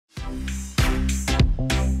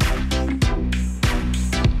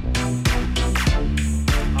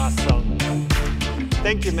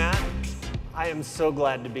Thank you, Matt. I am so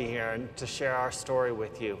glad to be here and to share our story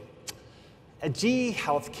with you. At GE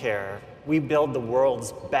Healthcare, we build the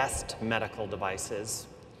world's best medical devices.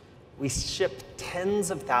 We ship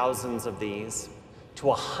tens of thousands of these to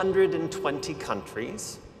 120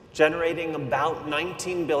 countries, generating about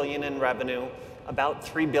 $19 billion in revenue, about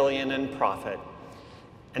 $3 billion in profit.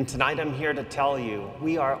 And tonight I'm here to tell you,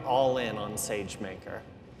 we are all in on SageMaker.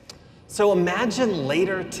 So imagine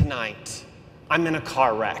later tonight, I'm in a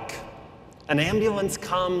car wreck. An ambulance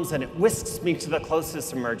comes and it whisks me to the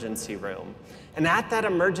closest emergency room. And at that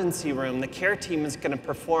emergency room, the care team is going to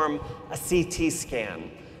perform a CT scan.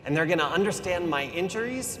 And they're going to understand my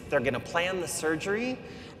injuries, they're going to plan the surgery,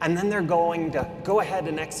 and then they're going to go ahead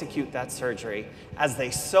and execute that surgery. As they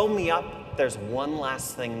sew me up, there's one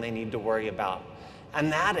last thing they need to worry about. And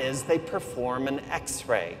that is they perform an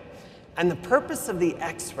X-ray. And the purpose of the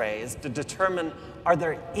X-ray is to determine, are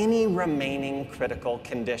there any remaining critical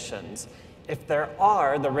conditions? If there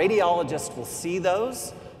are, the radiologist will see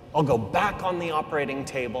those. I'll go back on the operating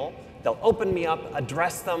table. They'll open me up,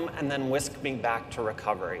 address them, and then whisk me back to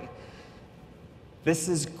recovery. This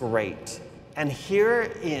is great. And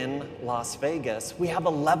here in Las Vegas, we have a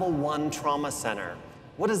level 1 trauma center.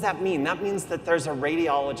 What does that mean? That means that there's a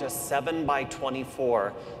radiologist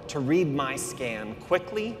 7/24 to read my scan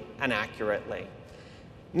quickly and accurately.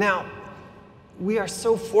 Now, we are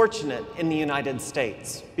so fortunate in the United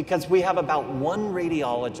States because we have about 1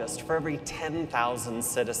 radiologist for every 10,000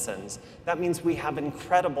 citizens. That means we have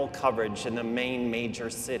incredible coverage in the main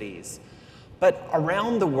major cities. But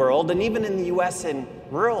around the world, and even in the US in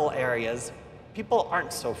rural areas, people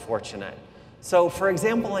aren't so fortunate. So for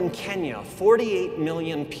example, in Kenya, 48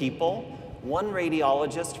 million people, 1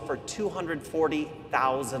 radiologist for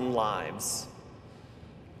 240,000 lives.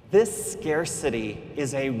 This scarcity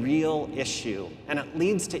is a real issue, and it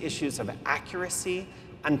leads to issues of accuracy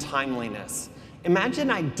and timeliness.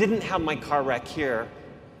 Imagine I didn't have my car wreck here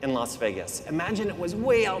in Las Vegas. Imagine it was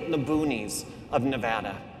way out in the boonies of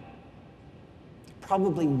Nevada.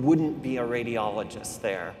 Probably wouldn't be a radiologist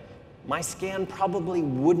there. My scan probably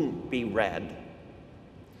wouldn't be read.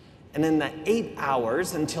 And in the 8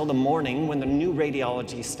 hours until the morning when the new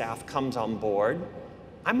radiology staff comes on board,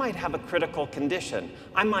 I might have a critical condition.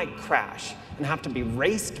 I might crash and have to be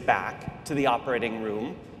raced back to the operating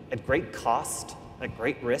room at great cost, at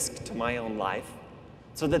great risk to my own life,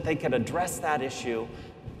 so that they could address that issue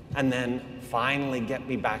and then finally get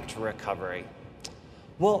me back to recovery.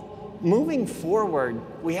 Well, moving forward,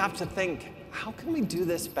 we have to think, how can we do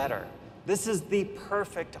this better? This is the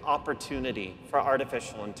perfect opportunity for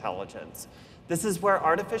artificial intelligence. This is where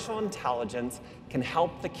artificial intelligence can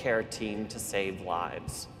help the care team to save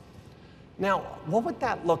lives. Now, what would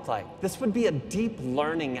that look like? This would be a deep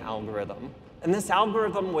learning algorithm. And this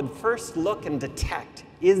algorithm would first look and detect,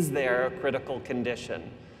 is there a critical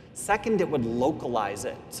condition? Second, it would localize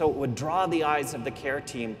it. So it would draw the eyes of the care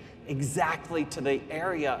team exactly to the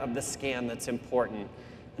area of the scan that's important.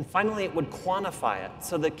 And finally, it would quantify it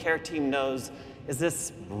so the care team knows, is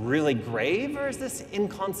this really grave or is this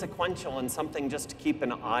inconsequential and something just to keep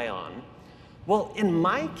an eye on? Well, in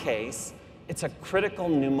my case, it's a critical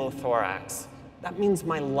pneumothorax. That means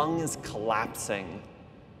my lung is collapsing.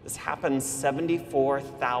 This happens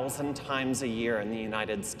 74,000 times a year in the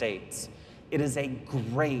United States. It is a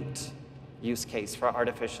great use case for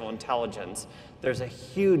artificial intelligence. There's a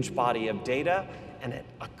huge body of data, and it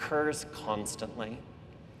occurs constantly.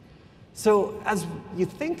 So as you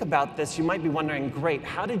think about this, you might be wondering, great,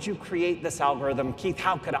 how did you create this algorithm? Keith,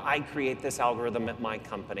 how could I create this algorithm at my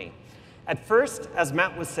company? At first, as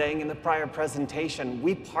Matt was saying in the prior presentation,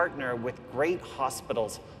 we partner with great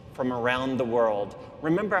hospitals from around the world.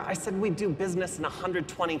 Remember, I said we do business in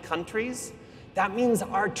 120 countries? That means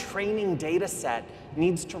our training data set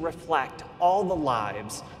needs to reflect all the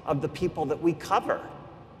lives of the people that we cover.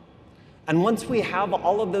 And once we have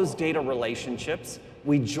all of those data relationships,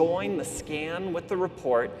 we join the scan with the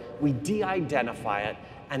report, we de-identify it,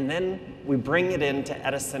 and then we bring it into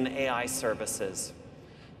Edison AI services.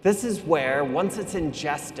 This is where, once it's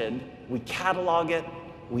ingested, we catalog it,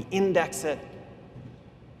 we index it,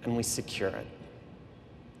 and we secure it.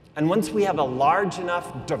 And once we have a large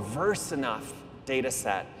enough, diverse enough data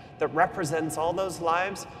set that represents all those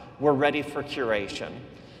lives, we're ready for curation.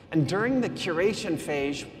 And during the curation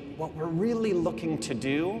phase, what we're really looking to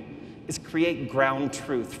do is create ground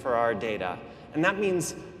truth for our data. And that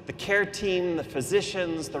means the care team, the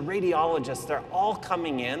physicians, the radiologists, they're all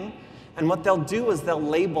coming in. And what they'll do is they'll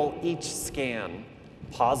label each scan.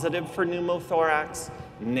 Positive for pneumothorax,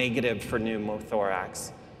 negative for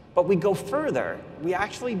pneumothorax. But we go further. We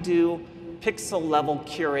actually do pixel-level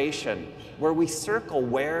curation, where we circle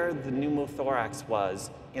where the pneumothorax was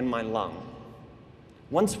in my lung.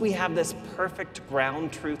 Once we have this perfect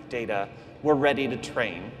ground truth data, we're ready to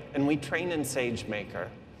train. And we train in SageMaker.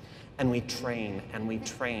 And we train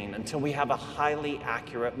until we have a highly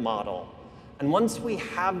accurate model. And once we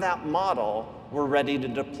have that model, we're ready to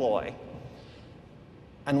deploy.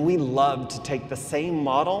 And we love to take the same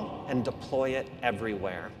model and deploy it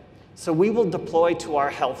everywhere. So we will deploy to our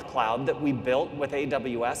health cloud that we built with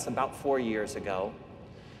AWS about 4 years ago.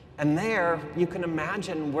 And there, you can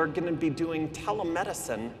imagine we're going to be doing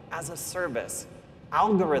telemedicine as a service,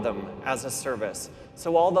 algorithm as a service.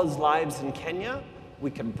 So all those lives in Kenya,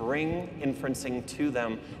 we can bring inferencing to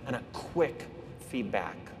them and a quick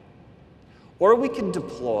feedback. Or we could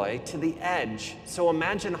deploy to the edge. So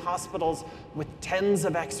imagine hospitals with tens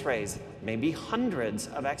of X-rays, maybe hundreds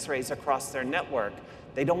of X-rays across their network.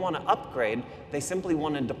 They don't want to upgrade. They simply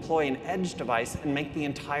want to deploy an edge device and make the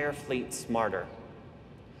entire fleet smarter.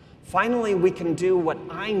 Finally, we can do what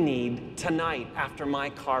I need tonight after my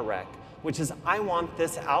car wreck, which is I want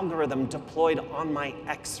this algorithm deployed on my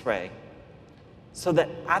X-ray so that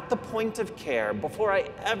at the point of care, before I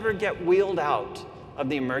ever get wheeled out of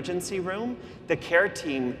the emergency room, the care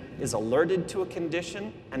team is alerted to a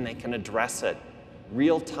condition and they can address it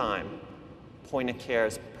real time. Point of care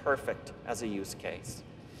is perfect as a use case.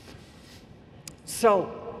 So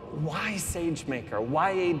why SageMaker?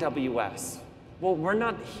 Why AWS? Well, we're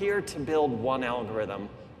not here to build one algorithm.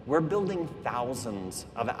 We're building thousands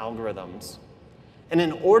of algorithms. And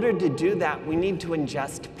in order to do that, we need to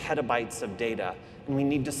ingest petabytes of data, and we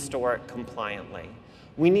need to store it compliantly.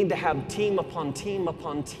 We need to have team upon team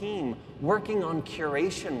upon team working on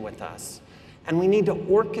curation with us. And we need to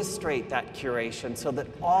orchestrate that curation so that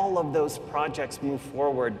all of those projects move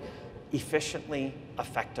forward efficiently,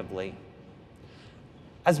 effectively.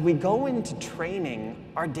 As we go into training,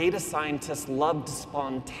 our data scientists love to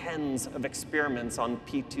spawn tens of experiments on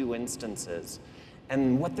P2 instances.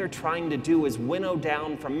 And what they're trying to do is winnow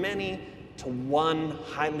down from many to one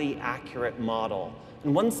highly accurate model.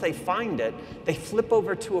 And once they find it, they flip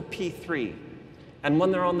over to a P3. And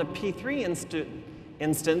when they're on the P3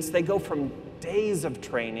 instance, they go from days of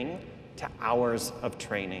training to hours of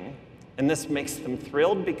training. And this makes them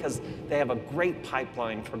thrilled because they have a great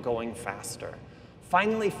pipeline for going faster.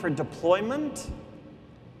 Finally, for deployment,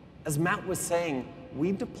 as Matt was saying,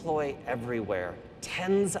 we deploy everywhere,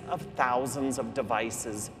 tens of thousands of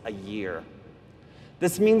devices a year.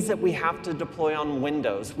 This means that we have to deploy on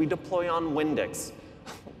Windows. We deploy on Windex.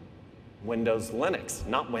 Windows Linux,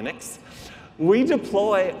 not Winix. We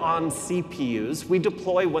deploy on CPUs. We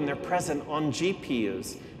deploy when they're present on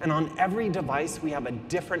GPUs. And on every device, we have a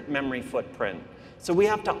different memory footprint. So we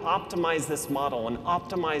have to optimize this model and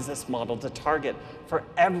optimize this model to target for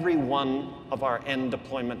every one of our end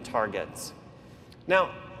deployment targets.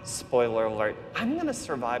 Now, spoiler alert, I'm going to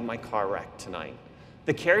survive my car wreck tonight.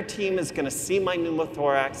 The care team is going to see my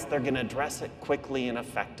pneumothorax. They're going to address it quickly and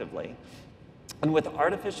effectively. And with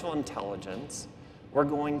artificial intelligence, we're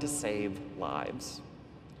going to save lives.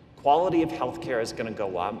 Quality of healthcare is going to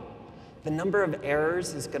go up. The number of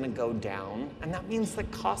errors is going to go down. And that means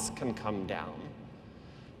that costs can come down.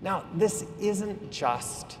 Now, this isn't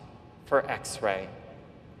just for X-ray.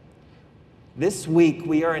 This week,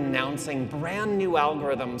 we are announcing brand new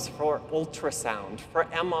algorithms for ultrasound, for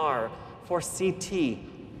MR, for CT,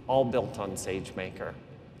 all built on SageMaker.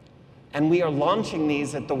 And we are launching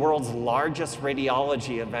these at the world's largest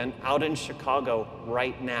radiology event out in Chicago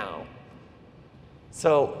right now.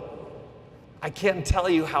 So I can't tell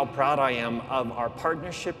you how proud I am of our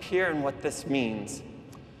partnership here and what this means.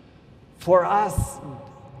 For us,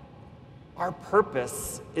 our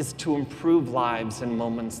purpose is to improve lives in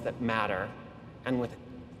moments that matter. And with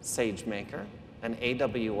SageMaker and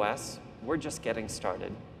AWS, we're just getting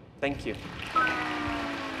started. Thank you.